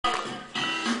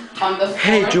On the 4th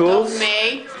Hey, Jules. of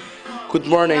May. Good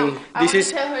morning. I This wanna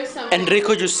is tell her something.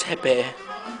 Enrico Giuseppe.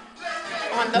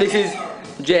 On the, This is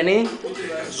Jenny,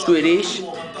 Swedish,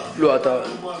 Luoto.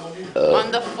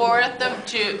 on the 4th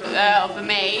of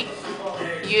May,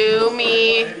 you,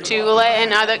 me, Jula,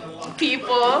 and other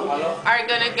people are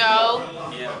gonna go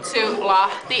to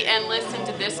Lahti and listen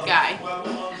to this guy.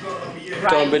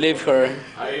 Don't believe her.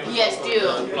 Yes,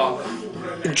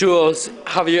 do. Jules,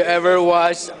 have you ever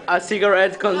watched a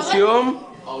cigarette consume?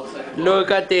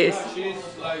 Look at this.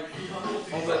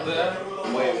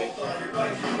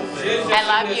 I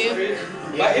love you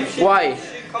Why?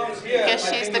 because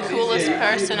she's the coolest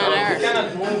person on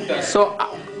earth.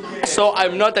 So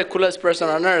I'm not the coolest person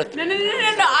on earth. No,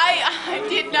 I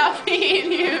did not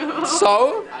mean you.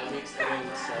 So,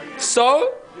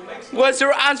 what's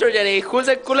your answer, Jenny? Who's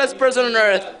the coolest person on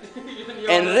earth?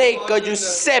 Enrico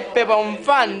Giuseppe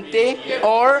Bonfanti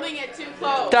or Pulling it too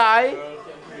close. Tai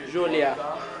Giulia?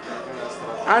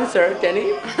 Answer,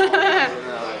 Jenny.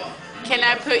 Can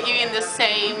I put you in the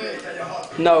same?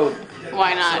 No.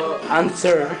 Why not?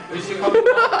 Answer.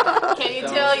 Can you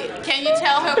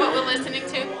tell her what we're listening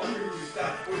to?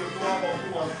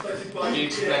 You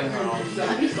explain her.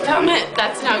 Damn it,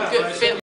 that's not good fit.